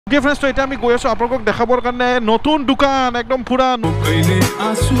Dear friends, এতিয়া আমি গৈ আছো আপোনালোকক দেখাবৰ কাৰণে নতুন দোকান একদম পুৰা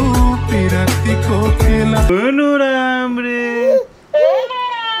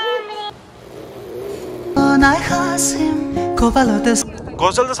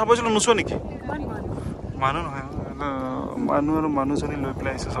গছডাল চাব নোচোৱা নেকি? মানুহ নহয়, মানুহ আৰু মানুহজনী লৈ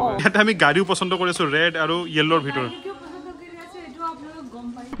পেলাই আহিছে চবে। ইয়াতে আমি গাড়ীও পচন্দ কৰি আছো, ৰেড আৰু য়েল্লোৰ ভিতৰত।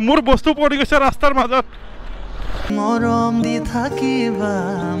 মোৰ বস্তু পৰি গৈছে ৰাস্তাৰ মাজত।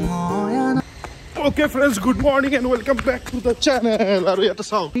 Okay friends, good morning and welcome back to the channel. আৰু ইয়াতে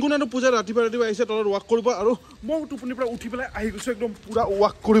চাও গুণ আৰু পূজা ৰাতিপুৱা আহিছে তলত ৱাক কৰিব, আৰু মই টোপনিৰ পৰা উঠি পেলাই আহি গৈছো একদম পুৰা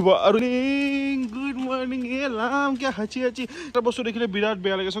ৱাক কৰিব। আৰু গুড মৰ্নিং এ লাম কে হাঁচি হাঁচি এটা বস্তু দেখিলে বিৰাট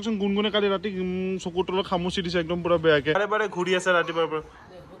বেয়া লাগে। চাওকচোন গুণগুণে কালি ৰাতি চকুৰ তলত খামুচি দিছে একদম পুৰা বেয়াকে। বাৰে বাৰে ঘূৰি আছে ৰাতিপুৱাৰ পৰা।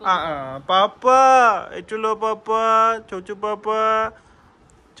 পাপা এইটো ল, পাপা চচু পাপা।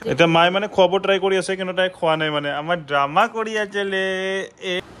 এটা মায়ে মানে খোৱাব ট্ৰাই কৰি আছে, কিন্তু তাই খোৱা নাই, মানে আমাৰ ড্ৰামা কৰি আছিলে।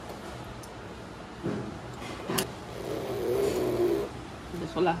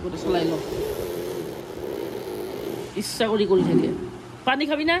 ইচ্ছা কৰি থাকে। পানী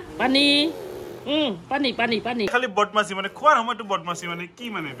খাবি না? পানী পানী পানী পানী। খালি বদমাছি, মানে খোৱাৰ সময়তো বদমাছি, মানে কি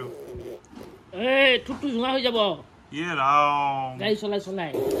মানে এইটো? ঠুটটো জোঙা হৈ যাব। গাড়ী চলাই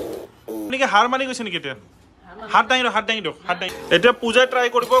হাৰ মানি গৈছে নেকি এতিয়া? হাত দাঙি দিয়ক। এতিয়া পূজাই ট্ৰাই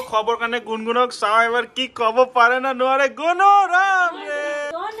কৰিব খোৱাবৰ কাৰণে গুণগুণক। চাওঁ এবাৰ কি কব পাৰে না নোৱাৰে। গুণু ৰাম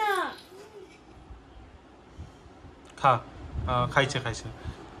খাইছে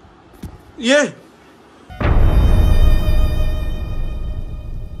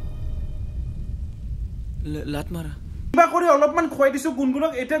লাত মাৰা কিবা কৰি অলপমান খুৱাই দিছো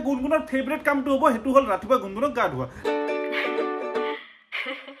গুণগুণক। এতিয়া গুণগুণৰ ফেভৰেট কামটো হ'ব, সেইটো হ'ল ৰাতিপুৱা গুণগুণক গা ধোৱা।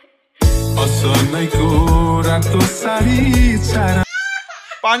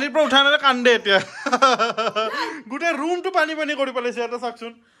 পানীৰ পৰা উঠাই নালে কান্দে এতিয়া। গোটেই ৰুমটো পানী কৰি পেলাইছে। এটা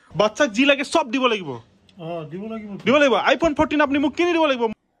চাওকচোন, বাচ্চাক যি লাগে চব দিব লাগিব। iPhone 14 আপুনি মোক কিনি দিব লাগিব।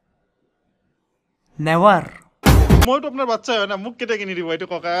 নেভাৰ। মইতো আপোনাৰ বাচ্চা হয় না, মোক কেতিয়া কিনি দিব এইটো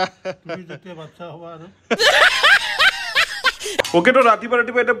ককা? ওকে, তো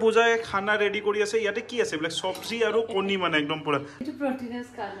ৰাতিপুৱা এটা পূজাই খানা ৰেডি কৰি আছে। ইয়াতে কি আছে? বোলে চব্জি আৰু কণী, মানে একদম পুৰা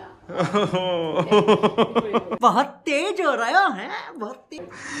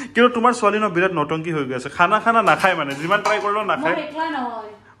কিন্তু তোমাৰ ছোৱালী ন বিৰাট নটংকি হৈ গৈ আছে। খানা নাখায়, মানে যিমান ট্ৰাই কৰিলেও নাখায়।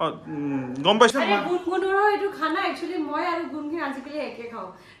 গম পাইছো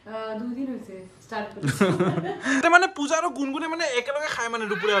মানে পূজা আৰু গুণগুণে মানে একেলগে খাই, মানে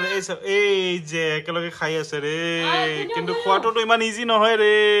দুপৰীয়া হলে এই যে একেলগে খাই আছে ৰে। কিন্তু খোৱাটোতো ইমান ইজি নহয়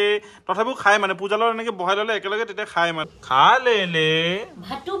ৰে, তথাপিও খাই, মানে পূজা লগত এনেকে বহাই ললে একেলগে তেতিয়া খাই। মানে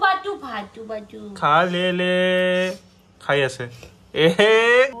খাই আছে।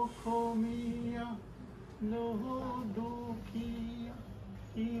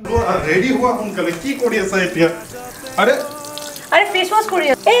 ৰেডি হোৱা সোনকালে। কি কৰি আছা এতিয়া? আৰে ফেচ ৱাছ কৰি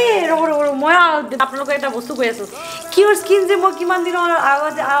আছো। মই আপোনালোকক এটা বস্তু কৈ আছো, কিয়ৰ স্কিন যে মই কিমান দিনৰ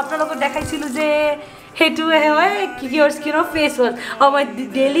আগত আপোনালোকক দেখাইছিলো যে সেইটোৱে হয় কিয়ৰ স্কিনৰ ফেচ ৱাছ। মই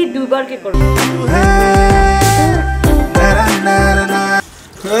ডেইলি 2 বাৰকে কৰো।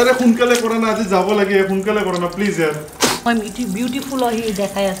 সোনকালে কৰা না, আজি যাব লাগে। সোনকালে কৰা না প্লিজ ইয়াৰ। মই বিউটিফুল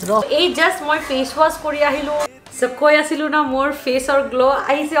দেখাই আছো। এই জাষ্ট মই ফেচ ৱাছ কৰি আহিলো। কৈ আছিলো না মোৰ ফেচৰ গ্লো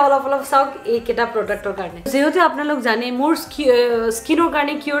আহিছে অলপ চাওক এইকেইটা প্ৰডাক্টৰ কাৰণে। যেহেতু আপোনালোক জানে মোৰ স্কিনৰ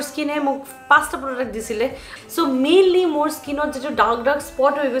কাৰণে কিয়ৰ স্কিনে মোক 5টা প্ৰডাক্ট দিছিলে। চ' মেইনলি মোৰ স্কিনত যিটো ডাৰ্ক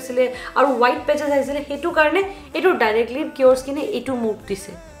স্পট হৈ গৈছিলে আৰু হোৱাইট পেচেছ আহিছিলে, সেইটো কাৰণে এইটো ডাইৰেক্টলি কিয়ৰ স্কিনে এইটো মোক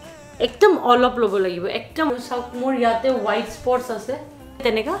দিছে। একদম অলপ ল'ব লাগিব। একদম চাওক মোৰ ইয়াতে হোৱাইট স্পটছ আছে,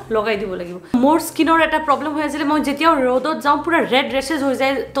 তেনেকা লগাই দিব লাগিব। মোৰ স্কিনৰ এটা প্ৰব্লেম হৈ আছিলে, মই যেতিয়া ৰ'দত যাওঁ পুৰা ৰেড ৰেচেছ হৈ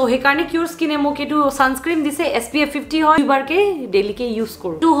যায়। তো সেইকাৰণে কিয়ৰ স্কিনে মোক এইটো ছানস্ক্ৰীন দিছে। SPF 50 হয়, 2 বাৰকে ডেইলিকে ইউজ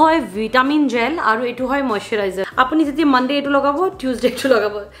কৰোঁ। এইটো হয় ভিটামিন জেল আৰু এইটো হয় মইশ্চাৰাইজাৰ। আপুনি যদি মানডে এইটো লগাব, টিউজডে এইটো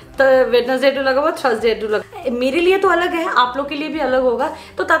লগাব, তো वेडनेसडे এইটো লগাব, থাৰ্সডে এইটো লগাব। मेरे लिए तो अलग है, आप लोग के लिए भी अलग होगा।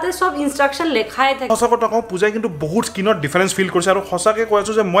 तो তাতে সব ইনস্ট্রাকশন লেখাই থাকে। সঁচা কথা কওঁ, পূজাই কিন্তু বহুত স্কিনত ডিফাৰেন্স ফিল কৰিছে। আৰু সঁচাকৈ কৈ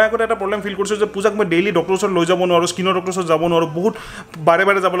আছোঁ যে মই আগতে এটা প্ৰব্লেম ফিল কৰিছোঁ যে পূজাক মই ডেইলি ডক্টৰৰ ওচৰত লৈ যাব নোৱাৰোঁ, স্কিনৰ ডক্টৰৰ ওচৰত যাব নোৱাৰোঁ, বহুত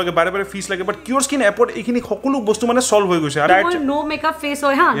বাৰে যাব লাগে, বাৰে ফিজ লাগে। বাট কিয়ৰ স্কিন এপত এইখিনি সকলো বস্তু মানে সলভ হৈ গৈছে। নো মেকআপ ফেস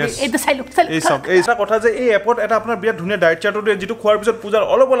হয়। হা এইটো চাইলো এইটা কথা যে এই এপত এটা আপোনাৰ বিৰাট ধুনীয়া ডায়েট চাৰ্ট দিয়ে, যিটো খোৱাৰ পিছত পূজাৰ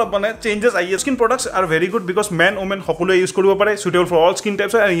অলপ মানে চেঞ্জেছ আহি আছে। Skin products R very good because man women সকলোৱে ইউজ কৰিব পাৰে, suitable for all skin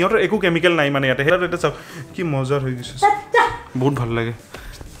types. আৰু ইহঁতৰ একো কেমিকেল নাই মানে ইয়াতে। এটা চাওক কি মজাৰ হৈ গৈছে, বহুত ভাল লাগে।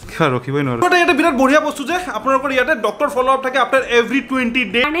 ৰখিবই নোৱাৰো। এটা বিৰাট বঢ়িয়া বস্তু যে আপোনালোকৰ ইয়াতে ডক্টৰ ফলো আপ থাকে আফটাৰ এভৰি 20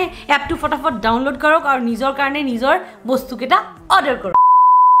 ডে। মানে এপটো ফটাফট ডাউনলোড কৰক আৰু নিজৰ কাৰণে নিজৰ বস্তুকেইটা অৰ্ডাৰ কৰক।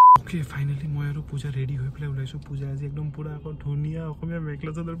 ওকে, ফাইনেলি মই আৰু পূজা ৰেডি হৈ পেলাই ওলাইছো পূজা আজি একদম পুৰা আকৌ ধুনীয়া অসমীয়া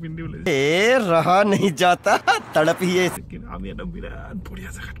মেখেলা চাদৰ পিন্ধি ওলাইছো रहा नहीं जाता तड़प ही है কিন্তু আমি এটা বিৰাট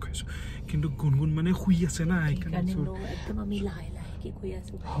বঢ়িয়া জাগাত গৈছো কিন্তু গুণগুণ মানে শুই আছে না একদম আমি লাহে লাহেকে কৈ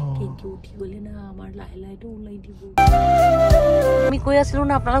আছো কেকে উঠি গলে না আমাৰ লাহে লাহেটো ওলাই দিব আমি কৈ আছিলো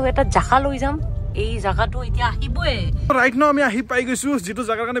না আপোনালোক এটা জাগা লৈ যাম এই জাগাটো এতিয়া আহিবই ৰাইট নাও আমি আহি পাই গৈছো যেটো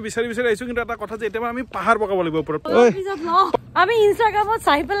জাগাৰ কাৰণে বিচাৰি আইছো কিন্তু এটা কথা যে এতিয়া আমি পাহাৰ বগাব লাগিব ওপৰত আমি ইনষ্টাগ্ৰামত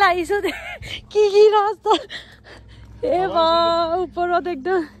চাই পেলাই আহিছো কি কি ৰাস্তা এ বা ওপৰত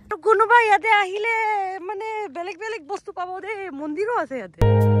একদম কোনোবা ইয়াতে আহিলে মানে বেলেগ বেলেগ বস্তু পাব দে মন্দিৰো আছে ইয়াতে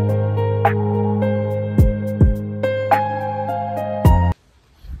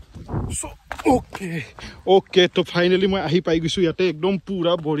ओके तो फाइनली मैं आही पाई गई याते एकदम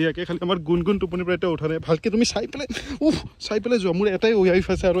पूरा बढ़िया के खाली आमार गुणगुण टुपनी पर उठा नहीं भालके तुम चाई पे जो मोर एटाई वाइफ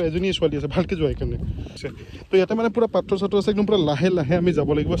আছে और एजनी छोवाली আছে भालके जोय करने तो याते माने पूरा पाथर साथर আছে एकदम पूरा लाहे लाहे आमी যাব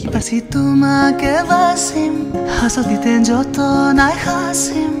লাগিব আসি তোমাকে বাসিম হাসো দিতে যত নাই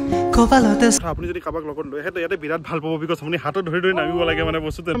হাসিম কোপালতে আপুনি যদি কাবাক লগত লৈ হেতে ইয়াতে বিৰাট ভাল পাব বিকজ আপুনি হাতত ধৰি ধৰি নামিব লাগে মানে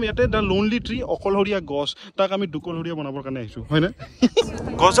বস্তুতে আমি ইয়াতে দা লোনলি ট্ৰি অকলহৰীয়া গছ তাক আমি দুকলহৰীয়া বনাবৰ কাৰণে আহিছো হয় না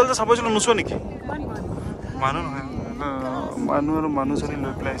গছডাল যে চাবছিল নুচুৱা নেকি মানুহ নহয় মানুহ আৰু মানুহজনী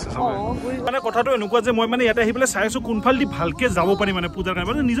লৈ পেলাই আহিছে সবে মানে কথাটো এনেকুৱা যে মই মানে ইয়াতে আহি পেলাই চাই আছো কোনফাল দি ভালকে যাব পাৰি মানে পূজাৰ কাৰণে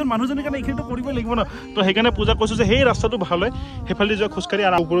মানে নিজৰ মানুহজনীৰ কাৰণে এইখিনিটো কৰিব লাগিব না তো সেইকাৰণে পূজা কৈছো যে সেই ৰাস্তাটো ভাল হয় সেইফাল দি যোৱা খোজকাঢ়ি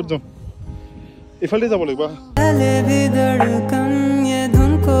আৰু ওপৰত যাম এইফাল দি যাব লাগিব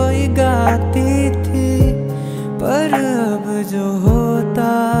कोई गाती थी पर अब जो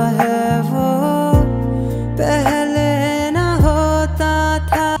होता है वो पहले ना होता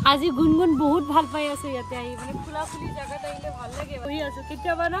था আজি গুণগুণ বহুত ভাল পাই আছে ইয়াতে আহি মানে খুলা খুলি জায়গাত আহিলে ভাল লাগে বহি আছে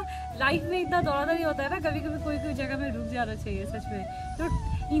কেতিয়াবা না লাইফ में इतना दौड़ादौड़ी होता है ना कभी कभी कोई कोई जगह में रुक जाना चाहिए सच में तो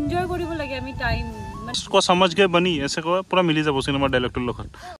एंजॉय কৰিব লাগে আমি টাইম को समझ के बनी ऐसे को पूरा मिली যাব সিনেমা ডাইলগটোৰ লগত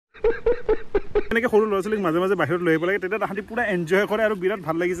এনেকে সৰু ল'ৰা ছোৱালীক মাজে মাজে বাহিৰত লৈ আহিব লাগে তেতিয়া তাহাঁতি পুৰা এনজয় কৰে আৰু বিৰাট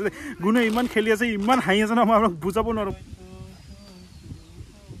ভাল লাগিছে গুণে ইমান খেলি আছে ইমান হাঁহি আছে না মই আপোনাক বুজাব নোৱাৰো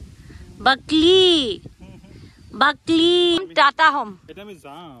বাকলি টাটা হোম এটা আমি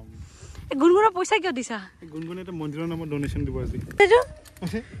যাম গুণগুণৰ পইচা কিয় দিছা গুণগুণে এটা মন্দিৰৰ নামত ডোনেশ্যন দিব আজি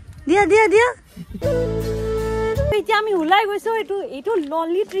দিয়া দিয়া দিয়া এতিয়া আমি ওলাই গৈছো এইটো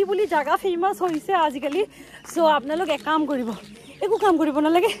লনলি ট্ৰি বুলি জাগা ফেমাস হৈছে আজিকালি সো আপোনালোক এক কাম কৰিব একো কাম কৰিব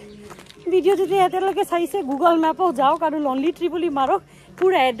নালাগে ভিডিও যদি এতিয়ালৈকে চাইছে গুগল মেপত যাওক আৰু লনলি ট্ৰি বুলি মাৰক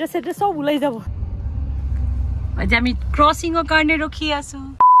পুৰা এড্ৰেছ সব ওলাই যাব আজি আমি ক্ৰসিংৰ কাৰণে ৰখি আছো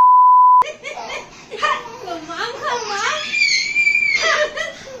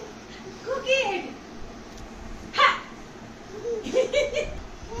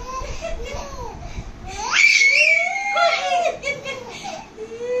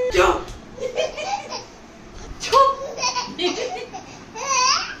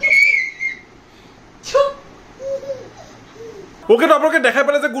ওকে তো আপোনালোকে দেখাই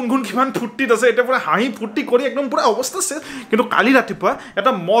পালে যে গুণগুণ কিমান ফুৰ্তিত আছে এতিয়া পুৰা হাঁহি ফুৰ্তি কৰি একদম পুৰা অৱস্থা আছে কিন্তু কালি ৰাতিপুৱা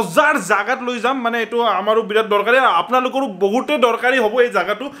এটা মজাৰ জাগাত লৈ যাম মানে এইটো আমাৰো বিৰাট দৰকাৰী আৰু আপোনালোকৰো বহুতে দৰকাৰী হ'ব এই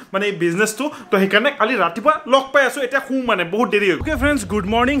জাগাটো মানে এই বিজনেছটো তো সেইকাৰণে কালি ৰাতিপুৱা লগ পাই আছো এতিয়া খুব মানে বহুত দেৰি হৈ ওকে ফ্ৰেণ্ডছ গুড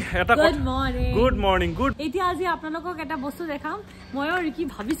মৰ্নিং এটা গুড মৰ্নিং গুড এতিয়া আজি আপোনালোকক এটা বস্তু দেখাম মই আৰু কি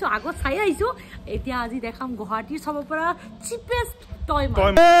ভাবিছো আগত চাই আহিছো এতিয়া আজি দেখাম গুৱাহাটীৰ সব পৰা চিপেষ্ট টয়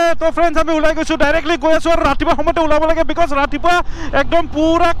তো ফ্ৰেণ্ডছ আমি ওলাই গৈছো ডাইৰেক্টলি গৈ আছো আৰু ৰাতিপুৱা সময়তে ওলাব লাগে বিকজ ৰাতিপুৱা একদম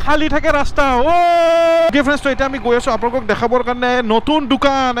পুৰা খালি থাকে ৰাস্তা ওকে ফ্ৰেণ্ডছ তো এতিয়া আমি গৈ আছো আপোনালোকক দেখাবৰ কাৰণে নতুন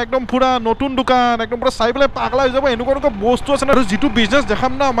দোকান একদম পুৰা নতুন দোকান একদম পুৰা চাই পেলাই পাগলা হৈ যাব এনেকুৱা বস্তু আছে না আৰু যিটো বিজনেছ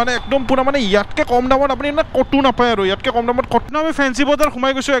দেখাম না মানে একদম পুৰা মানে ইয়াতকে কম দামত আপুনি না কতো নাপায় আৰু ইয়াতকে কম দামত কতো আমি ফেঞ্চি বজাৰ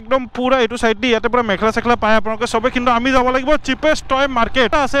সোমাই গৈছো একদম পুৰা এইটো চাইড দি ইয়াতে পুৰা মেখেলা চেখেলা পায় আপোনালোকে চবে কিন্তু আমি যাব লাগিব চিপেষ্ট টয়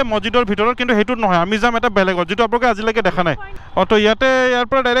মাৰ্কেট আছে মছজিদৰ ভিতৰত কিন্তু সেইটোত নহয় আমি যাম এটা বেলেগত যিটো আপোনালোকে আজিলৈকে দেখা নাই তো ইয়াতে ইয়াৰ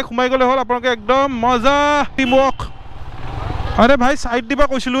পৰা ডাইৰেক্ট সোমাই গ'লে হ'ল আপোনালোকে একদম মজা টিমৱৰ্ক আৰে ভাই সাইড দিবা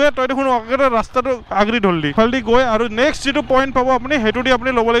কৈছিলো তই দেখোন অকেটা ৰাস্তাটো আগৰি ধৰলি ফালদি গৈ আৰু নেক্সট যেটো পইণ্ট পাব আপুনি হেতু দি আপুনি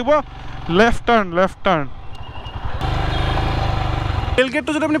ল'ব লাগিব লেফট টাৰ্ণ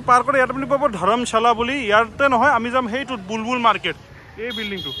টেলগেটটো যদি আপুনি পাৰ কৰে ইয়াত আপুনি পাব ধৰ্মশালা বুলি ইয়াতে নহয় আমি যাম সেইটোত বুলবুল মাৰ্কেট এই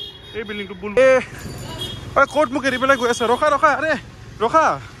বিল্ডিংটো বুলবুল ঐ কোট মোক এৰি পেলাই গৈ আছা ৰখা আৰে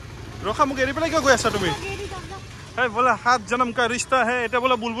ৰখা মোক এৰি পেলাই কিয় গৈ আছা তুমি এই বোলে 7 জনম কা ৰিশ্তা হে এটা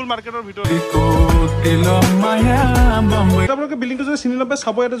বোলে বুলবুল মাৰ্কেটৰ ভিতৰত আপোনালোকে বিল্ডিংটো যদি চিনি নাপায়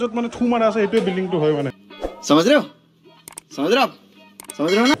চাব ইয়াতে য'ত মানে থু মাৰা আছে এইটোৱে বিল্ডিংটো হয় মানে समझ रहे हो ना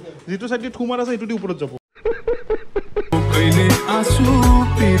যিটো চাইড দি থু মাৰা আছে এইটোৰ ওপৰত যাব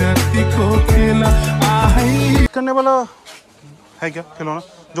करने वाला है क्या खिलौना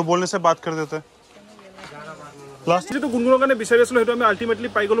जो बोलने से बात कर देता है লাষ্ট যেটো গুণগুণৰ কাৰণে বিচাৰি আছিলো সেইটো আমি আল্টিমেটলি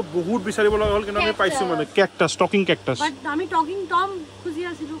পাই গলো বহুত বিচাৰিব লগা হ'ল কিন্তু আমি পাইছো মানে কেকটাস টকিং কেকটাস বাট আমি টকিং টম খুজি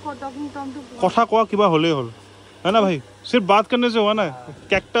আছিলো টকিং টম তো কথা কোৱা কিবা হলেই হ'ল है ना भाई सिर्फ बात करने से हुआ ना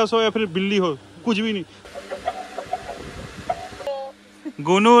कैक्टस हो या फिर बिल्ली हो कुछ भी नहीं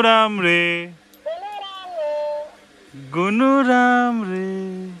गुनु राम रे गुनु राम रे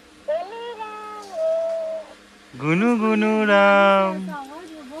गुनु गुनु राम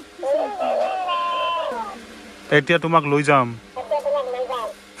এতিয়া তোমাক লৈ যাম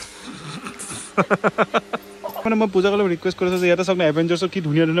মানে মই পূজা কলে ৰিকুৱেষ্ট কৰিছো যে ইয়াতে চাওক এভেঞ্জাৰ্ছৰ কি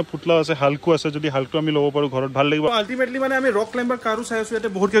ধুনীয়া ধুনীয়া পুতলা আছে হালকো আছে যদি হালকো আমি ল'ব পাৰো ঘৰত ভাল লাগিব আল্টিমেটলি মানে আমি ৰক ক্লাইম্বাৰ কাৰো চাই আছো ইয়াতে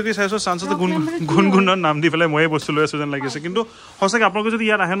বহুত কিবা চাই আছো চান্সতে গুণগুণৰ নাম দি পেলাই ময়ে বস্তু লৈ আছো যেন লাগিছে কিন্তু সঁচাকৈ আপোনালোকে যদি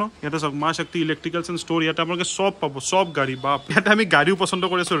ইয়াত আহে ন ইয়াতে চাওক মা শক্তি ইলেক্ট্ৰিকেলছ এণ্ড ষ্ট'ৰ ইয়াতে আপোনালোকে চব পাব চব গাড়ী বাপ ইয়াতে আমি গাড়ীও পচন্দ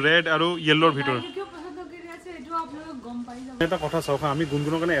কৰি আছো ৰেড আৰু য়েল্লোৰ ভিতৰত এটা কথা চাওক আমি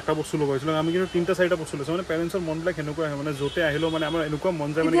গুণগুণৰ কাৰণে এটা বস্তু লগাইছিলো আমি কিন্তু 3-4টা বস্তু লৈছো মানে পেৰেণ্টছৰ মনবিলাক এনেকুৱা আহে মানে য'তে আহিলেও মানে আমাৰ এনেকুৱা মন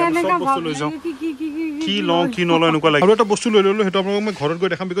যায় মানে আমি চব বস্তু লৈ যাওঁ কি লওঁ কি নলওঁ এনেকুৱা লাগে আৰু এটা বস্তু লৈ ল'লো সেইটো আপোনালোকক মই ঘৰত গৈ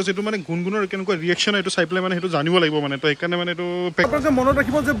দেখাম বিকজ এইটো মানে গুণগুণৰ কেনেকুৱা ৰিয়েকশ্যন এইটো চাই পেলাই মানে সেইটো জানিব লাগিব মানে তো সেইকাৰণে মানে এইটো আপোনালোকে মনত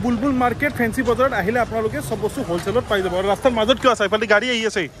ৰাখিব যে বুলবুল মাৰ্কেট ফেঞ্চি বজাৰত আহিলে আপোনালোকে চব বস্তু হ'লচেলত পাই যাব আৰু ৰাস্তাৰ মাজত কিয় আছে এইফালে গাড়ী আহি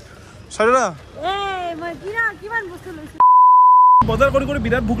আছে চাৰিৰা বজাৰ কৰি কৰি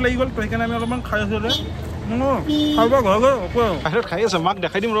বিৰাট ভোক লাগি গ'ল তো সেইকাৰণে আমি অলপমান খাই আছো বাহিৰত খাই আছে মাক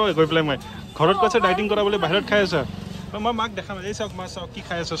দেখাই দিম ৰ গৈ পেলাই মই ঘৰত কৈছে ডাইটিং কৰা বুলি বাহিৰত খাই আছে মই মাক দেখাম এই চাওক মা চাওক কি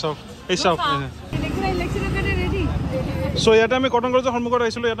খাই আছে চাওক এই চাওক চ' ইয়াতে আমি কটন কলেজৰ সন্মুখত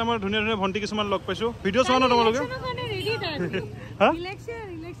আহিছিলোঁ ইয়াতে আমাৰ ধুনীয়া ধুনীয়া ভণ্টি কিছুমান লগ পাইছোঁ ভিডিঅ' চোৱা ন তোমালোকে হা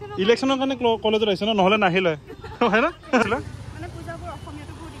ইলেকশ্যনৰ কাৰণে কলেজত আহিছে ন নহ'লে নাহিলে হয় না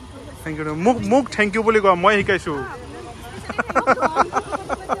থেংক ইউ মোক থেংক ইউ বুলি কোৱা মই শিকাইছোঁ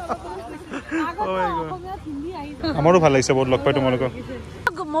আমাৰো ভাল লাগিছে বহুত লগ পাই তোমালোকক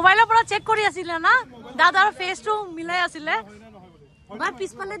মোবাইলৰ পৰা চেক কৰি আছিলে না দাদাৰ ফেচটো মিলাই আছিলে मैं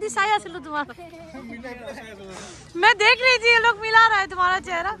पिछले दिन साया सिलो तुम्हारा मैं देख रही थी ये लोग मिला रहा है तुम्हारा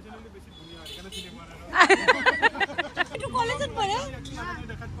चेहरा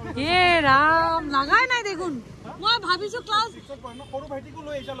ये राम लगाए ना देखुन मैं भाभी से क्लास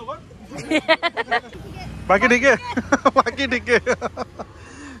बाकी ठीक है बाकी ठीक है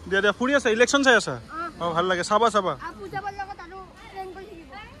দিয়া দিয়া ফুৰি আছে ইলেকশ্যন চাই আছে অঁ ভাল লাগে চাবা চাবা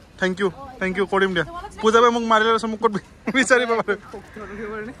থেংক ইউ কৰিম দিয়া পূজাবে মোক মাৰিলে আছে মোক ক'ত বিচাৰিব পাৰে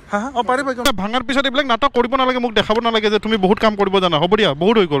হা অঁ পাৰিব ভাঙাৰ পিছত এইবিলাক নাটক কৰিব নালাগে মোক দেখাব নালাগে যে তুমি বহুত কাম কৰিব জানা হ'ব দিয়া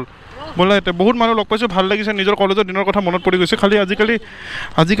বহুত হৈ গ'ল বোলে এতিয়া বহুত মানুহ লগ পাইছোঁ ভাল লাগিছে নিজৰ কলেজৰ দিনৰ কথা মনত পৰি গৈছে খালি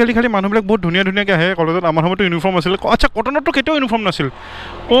আজিকালি খালি মানুহবিলাক বহুত ধুনীয়া ধুনীয়াকৈ আহে কলেজত আমাৰ সময়তো ইউনিফৰ্ম আছিল আচ্ছা কটনততো কেতিয়াও ইউনিফৰ্ম নাছিল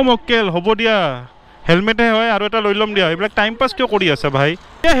অ' মক্কেল হ'ব দিয়া হেলমেটে হয় আৰু এটা লৈ ল'ম দিয়া এইবিলাক টাইম পাছ কিয় কৰি আছে ভাই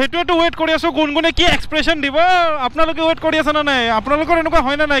সেইটোৱেতো ৱেইট কৰি আছোঁ গুণগুণে কি এক্সপ্ৰেশ্যন দিব আপোনালোকে ৱেইট কৰি আছে নে নাই আপোনালোকৰ এনেকুৱা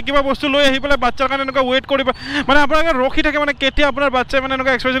হয় নে নাই কিবা বস্তু লৈ আহি পেলাই বাচ্চাৰ কাৰণে এনেকুৱা ৱেইট কৰিব মানে আপোনালোকে ৰখি থাকে মানে কেতিয়া আপোনাৰ বাচ্চাই মানে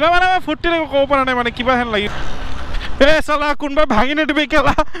এনেকুৱা এক্সপ্ৰেশ্যন মানে ফূৰ্তি ক'ব পৰা নাই মানে কিবা হেন লাগি এই চালা কোনোবাই ভাঙি নিদিবি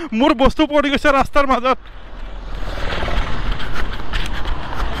কেলা মোৰ বস্তু পৰি গৈছে ৰাস্তাৰ মাজত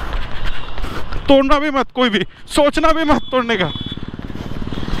तोड़ना भी मत कोई भी सोचना भी मत तोड़ने का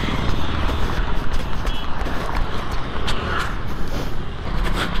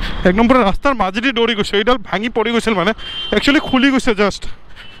एकदम पूरा रास्तार माजेदी दौड़ी गई এইডাল ভাঙি পৰি গৈছিল মানে একচুয়ালি খুলি গৈছে জাস্ট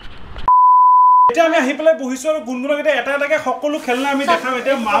এটা আমি আহি পেলাই বহিছো আৰু গুণগুণক এটা এটাকে সকলো খেলনা আমি দেখাম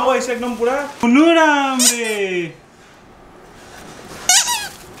এতিয়া মাও আহিছে একদম পুৰা গুণুৰাম ৰে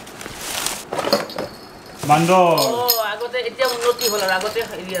বান্দৰ ও আগতে এতিয়া উন্নতি হ'ল আৰু আগতে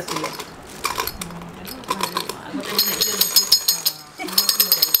হেৰি আছিল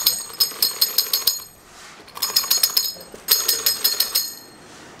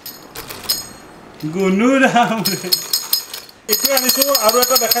গুণুৰাম এইটো আনিছো আৰু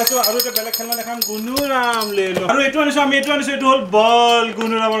এটা দেখাইছো আৰু এটা বেলেগ খেলনা দেখাম গুণুৰাম লৈ লো আৰু এইটো আনিছো আমি এইটো আনিছো এইটো হ'ল বল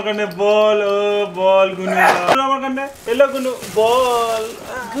গুণুৰামৰ কাৰণে বল ও বল গুণুৰামৰ কাৰণে এলো গুণু বল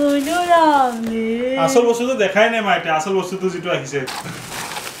গুণুৰাম লে আসল বস্তুটো দেখাই নাই মাইতে আসল বস্তুটো যেটো আহিছে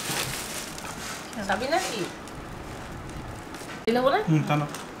যাবি না কি এলো বলে তানো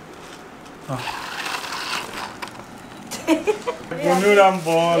গুণুৰাম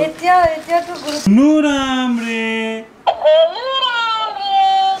বল এতিয়া তো গুণুৰাম ৰে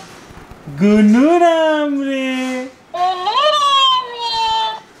গুণুৰাম ৰে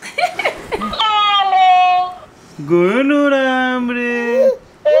গুণুৰাম ৰে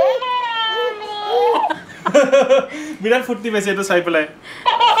বিৰাট ফুৰ্তি পাইছে এইটো চাই পেলাই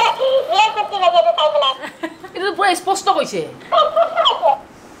এইটো পুৰা স্পষ্ট কৈছে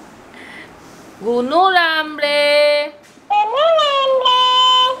গুণুৰাম ৰে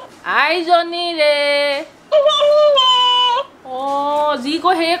আইজনী ৰে অ' যি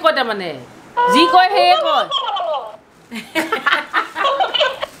কয় সেয়ে কয় তাৰমানে যি কয় সেয়ে কয়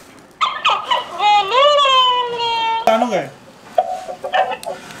গানো গায়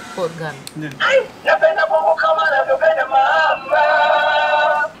ক'ত গান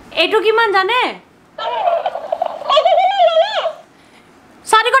এইটো কিমান জানে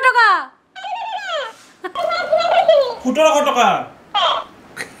 400 টকা 1700 টকা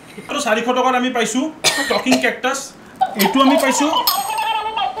আৰু 400 টকাত আমি পাইছো টকিং কেকটাস এইটো আমি পাইছো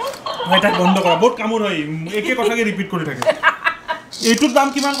এটা বন্ধ কৰা বহুত কামুৰ হয় একে কথাকে ৰিপিট কৰি থাকে এইটোৰ দাম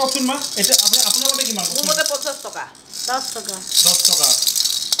কিমান কওকচোন মা এটা আপোনাৰ মতে কিমান মোৰ মতে 50 টকা 10 টকা 10 টকা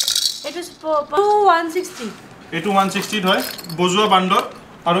এইটো 160 এইটো 160 হয় বজুৱা বান্দৰ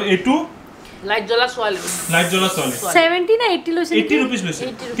আৰু এইটো লাইট জ্বলা ছোৱালী 70 না 80 লৈছে 80 रुपीस লৈছে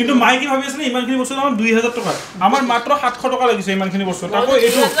কিন্তু মাই কি ভাবি আছে না ইমানখিনি বস্তু আমাৰ 2000 টকা আমাৰ মাত্ৰ 700 টকা লাগিছে ইমানখিনি বস্তু তাকো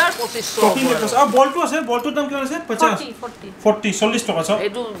এইটো 2500 আৰু বলটো আছে বলটোৰ দাম কিমান আছে 50 40 40 টকা আছে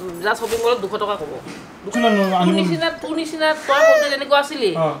এইটো যা শপিং মলত 200 টকা ক'ব দুখনা নিচিনা তই হতে যেনেকুৱা আছিলি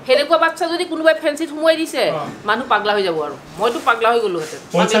হেনেকুৱা বাচ্চা যদি কোনোবাই ফেন্সিত সোমাই দিছে মানুহ পাগলা হৈ যাব আৰু মইতো পাগলা হৈ গলো হেতে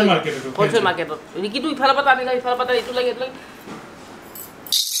হোলসেল মাৰ্কেটত ৰিকিটো ইফালৰ পৰা আনিলা ইফালৰ পৰা এইটো লাগে এইটো লাগে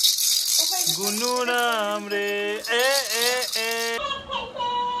গুনু নাম ৰে এ এ এ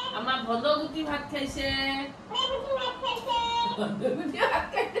আমাৰ ভদগুটি ভাত খাইছে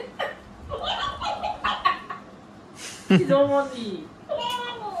জমনি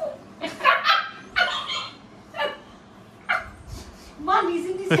মা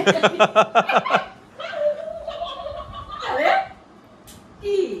নিছি আরে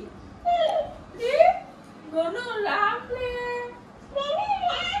কি গনো লাভলে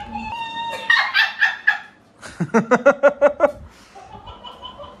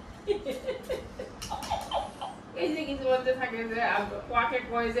এই যে কিছু বলতে থাকে যে কোয়াকে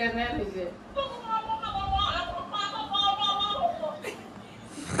কয় যে না হইছে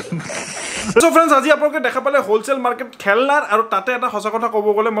সো ফ্রেন্ডস আজি আপোনালোকে দেখা পালে হোলসেল মার্কেট খেলনাৰ আৰু তাতে এটা সঁচা কথা ক'ব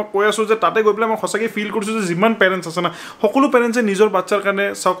গ'লে মই কৈ আছো যে তাতে গৈ পেলাই মই সঁচাকৈ ফিল কৰিছোঁ যে যিমান পেৰেণ্টছ আছে না সকলো পেৰেণ্টছে নিজৰ বাচ্চাৰ কাৰণে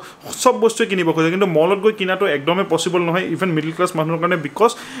চাওক চব বস্তুৱে কিনিব খোজে কিন্তু মলত গৈ কিনাটো একদমেই পচিবল নহয় ইভেন মিডল ক্লাছ মানুহৰ কাৰণে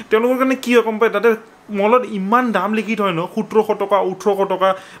বিকজ তেওঁলোকৰ কাৰণে কি হয় গম পায় তাতে মলত ইমান দাম লিখি থয় ন 1700 টকা 1800 টকা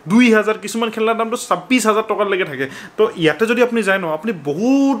 2000 কিছুমান খেলনাৰ দামটো 26000 টকালৈকে থাকে তো ইয়াতে যদি আপুনি যায় ন আপুনি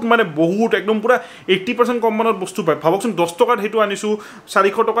বহুত একদম পুৰা 80% কম মানত বস্তু পায় ভাবকচোন 10 টকাত সেইটো আনিছোঁ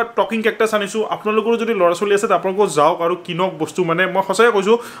 400 টকাত টকিং কেকটাস আনিছোঁ আপোনালোকৰ যদি ল'ৰা ছোৱালী আছে আপোনালোকৰ যাওক আৰু কিনক বস্তু মানে মই সঁচাকৈ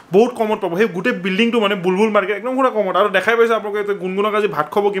কৈছোঁ বহুত কমত পাব সেই গোটেই বিল্ডিংটো মানে বুলবুল মাৰ্কেট একদম পুৰা কমত আৰু দেখাই পাইছে আপোনালোকে গুণগুণক আজি ভাত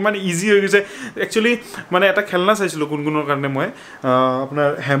খাব কিমান ইজি হৈ গৈছে একচুৱেলি মানে এটা খেলনা চাইছিলোঁ গুণগুণৰ কাৰণে মই আপোনাৰ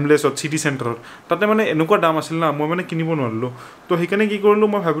হেমলেছত চিটি চেণ্টাৰত তাতে মানে এনেকুৱা দাম আছিল না মই মানে কিনিব নোৱাৰিলোঁ তো সেইকাৰণে কি কৰিলোঁ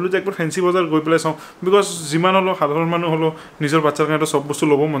মই ভাবিলোঁ যে একবাৰ ফেঞ্চি বজাৰ গৈ পেলাই চাওঁ বিকজ যিমান হ'লেও সাধাৰণ মানুহ হ'লেও নিজৰ বাচ্চাৰ কাৰণে চব বস্তু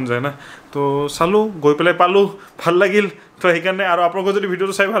ল'ব মন যায় না তো চালোঁ গৈ পেলাই পালোঁ ভাল লাগিল তো সেইকাৰণে আৰু আপোনালোকে যদি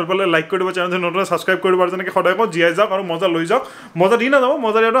ভিডিঅ'টো চাই ভাল পালে লাইক কৰি দিব চেনেলটো নতুন ছাবস্ক্ৰাইব কৰিব আৰু যেনেকৈ সদায় কওঁ জীয়াই যাওক আৰু মজা লৈ যাওক মজা দি নাযাব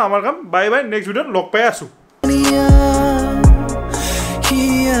মজা দিয়াটো আমাৰ কাম বাই বাই নেক্সট ভিডিঅ'ত লগ পাই আছোঁ